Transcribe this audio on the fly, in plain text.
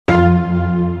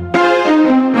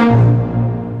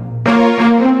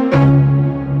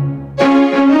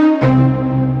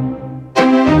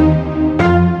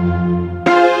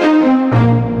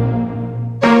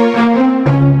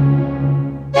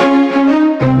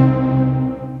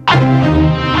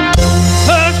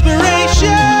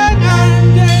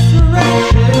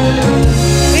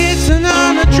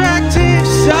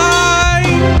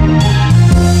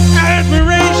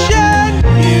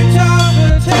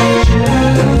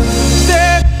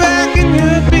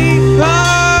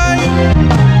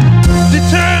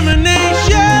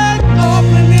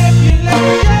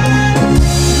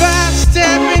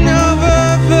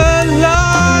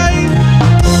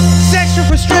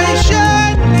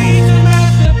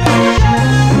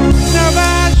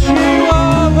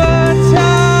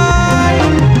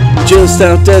Just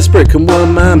how desperate can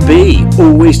one man be?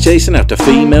 Always chasing after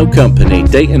female company,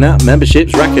 dating out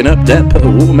memberships, racking up debt, put a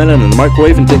watermelon in the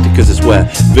microwave and dicked it cause it's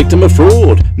wet. Victim of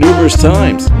fraud numerous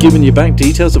times, giving you bank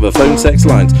details of her phone sex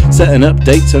lines, setting up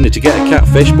dates only to get a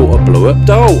catfish, bought a blow up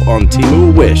doll on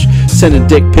Temu Wish, sending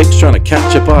dick pics trying to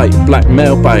catch a bite,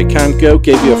 blackmailed by a Canco,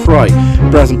 gave you a fright,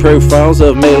 browsing profiles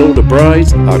of mail order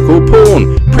brides, hardcore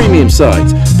porn, premium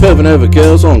sites, perving over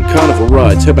girls on carnival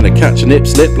rides, hoping to catch a nip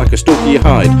slip like a stalker you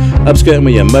hide, upskirting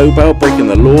with your mobile, breaking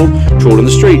the law, trawling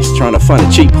the streets, trying to find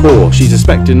a cheap whore. She's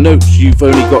expecting notes, you've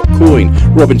only got coin,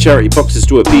 robbing charity boxes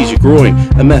to appease your groin.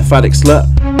 A meth addict slut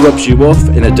rubs you off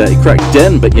in a dirty crack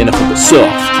den, but you're nothing but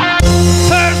soft.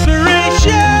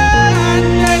 Desperation,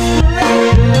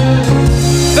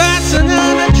 that's an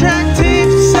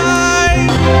unattractive sight.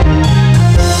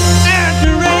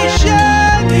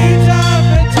 Adoration needs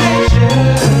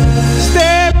arbitration.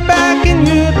 Step back and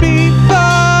you'll be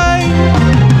fine.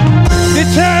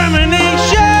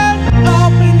 Determination or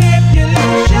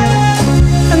manipulation,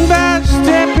 and that's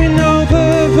stepping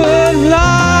over the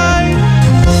line.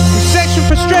 Sexual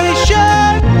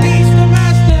frustration leads to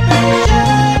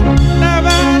masturbation. Now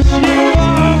that's you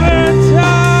over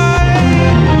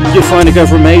time. You'll find a girl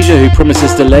from Asia who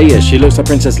promises to lay you. She looks like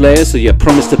Princess Leia, so you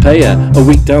promise to pay her. A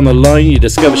week down the line you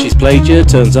discover she's played you,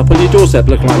 turns up on your doorstep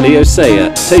looking like Leo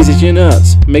Sayer, tases your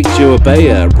nuts, makes you obey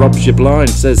her, robs you blind,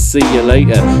 says see you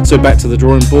later. So back to the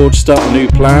drawing board, start a new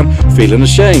plan, feeling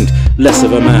ashamed, less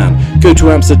of a man. Go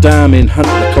to Amsterdam in Hunt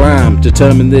the Clam,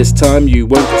 determined this time you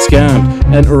won't get scammed.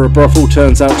 Enter a brothel,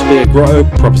 turns out to be a grotto,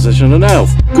 proposition an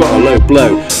elf, got a low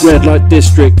blow. Red light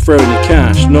district, throwing your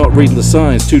cash, not reading the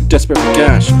signs, too desperate for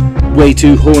cash. Way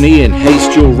too horny in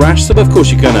haste you're rash, so of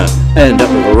course you're gonna end up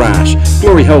with a rash.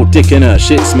 Glory hole dick in her,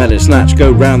 shit smelling snatch,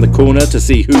 go round the corner to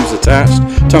see who's attached.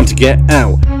 Time to get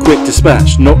out, quick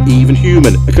dispatch, not even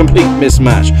human, a complete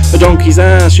mismatch. A donkey's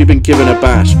ass, you've been given a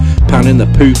bash, pounding the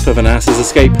poop of an ass's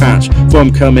escape hatch.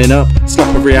 From coming up,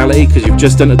 slap of reality, cause you've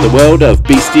just entered the world of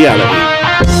bestiality.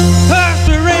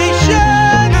 Desperation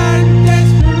and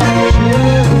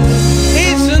desperation,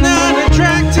 it's an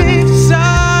unattractive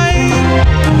sight.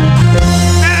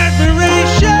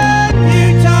 Admiration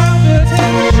needs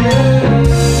arbitration.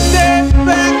 Step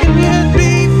back and you'll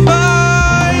be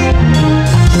fine.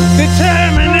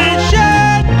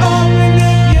 Determination or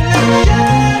manipulation,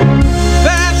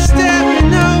 that's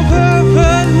stepping over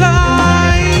the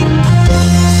line.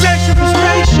 Sexual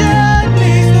frustration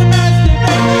leads to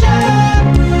masturbation.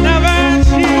 Now that's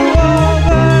you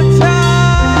over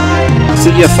time. So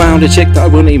you found a chick that I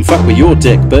wouldn't even fuck with your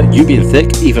dick, but you being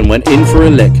thick even went in for a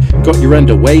lick. Got your end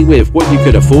away with what you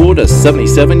could afford, a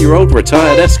 77-year-old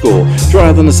retired escort.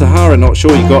 Drier than the Sahara, not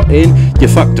sure you got in. You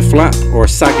fucked a flap or a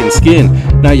sagging skin.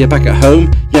 Now you're back at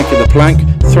home, yanking the plank,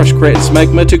 thrush creating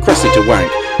smegma too crusty to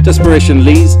wank. Desperation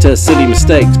leads to silly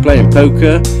mistakes, playing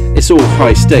poker, it's all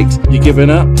high stakes. You're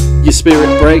giving up, your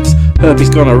spirit breaks,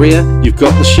 herpes gonorrhea, you've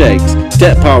got the shakes.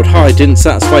 Debt piled high didn't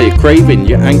satisfy your craving,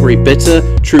 you're angry, bitter,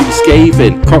 truly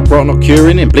scathing. Cock rot not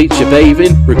curing, in bleach you're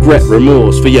bathing, regret,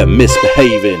 remorse for your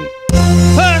misbehaving.